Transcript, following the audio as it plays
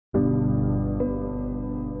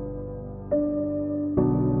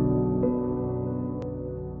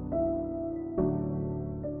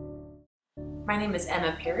My name is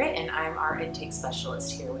Emma Parrott, and I'm our intake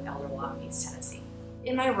specialist here with Elder Law of East Tennessee.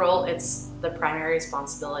 In my role, the primary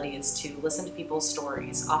responsibility is to listen to people's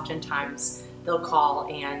stories. Oftentimes, they'll call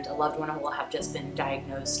and a loved one will have just been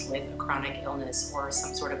diagnosed with a chronic illness or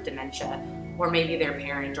some sort of dementia, or maybe their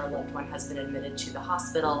parent or loved one has been admitted to the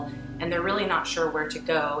hospital and they're really not sure where to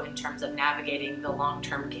go in terms of navigating the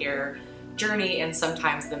long-term care journey and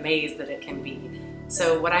sometimes the maze that it can be.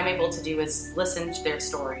 So what I'm able to do is listen to their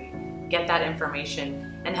story, get that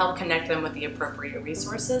information, and help connect them with the appropriate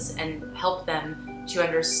resources and help them to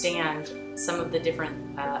understand some of the different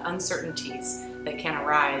uncertainties that can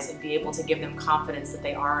arise and be able to give them confidence that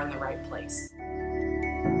they are in the right place.